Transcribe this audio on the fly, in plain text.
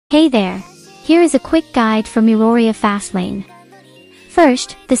Hey there! Here is a quick guide for MIRRORIA FASTLANE.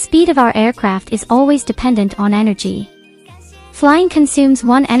 First, the speed of our aircraft is always dependent on energy. Flying consumes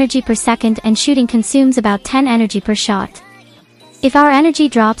 1 energy per second and shooting consumes about 10 energy per shot. If our energy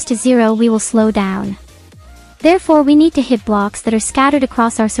drops to 0, we will slow down. Therefore, we need to hit blocks that are scattered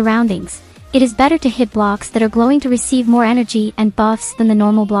across our surroundings. It is better to hit blocks that are glowing to receive more energy and buffs than the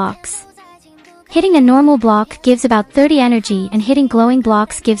normal blocks. Hitting a normal block gives about 30 energy and hitting glowing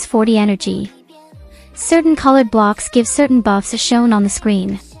blocks gives 40 energy. Certain colored blocks give certain buffs as shown on the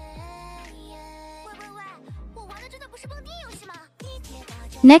screen.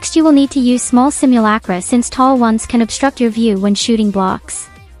 Next, you will need to use small simulacra since tall ones can obstruct your view when shooting blocks.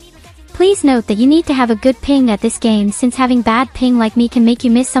 Please note that you need to have a good ping at this game since having bad ping like me can make you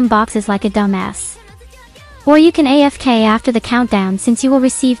miss some boxes like a dumbass. Or you can AFK after the countdown since you will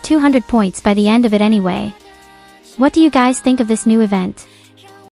receive 200 points by the end of it anyway. What do you guys think of this new event?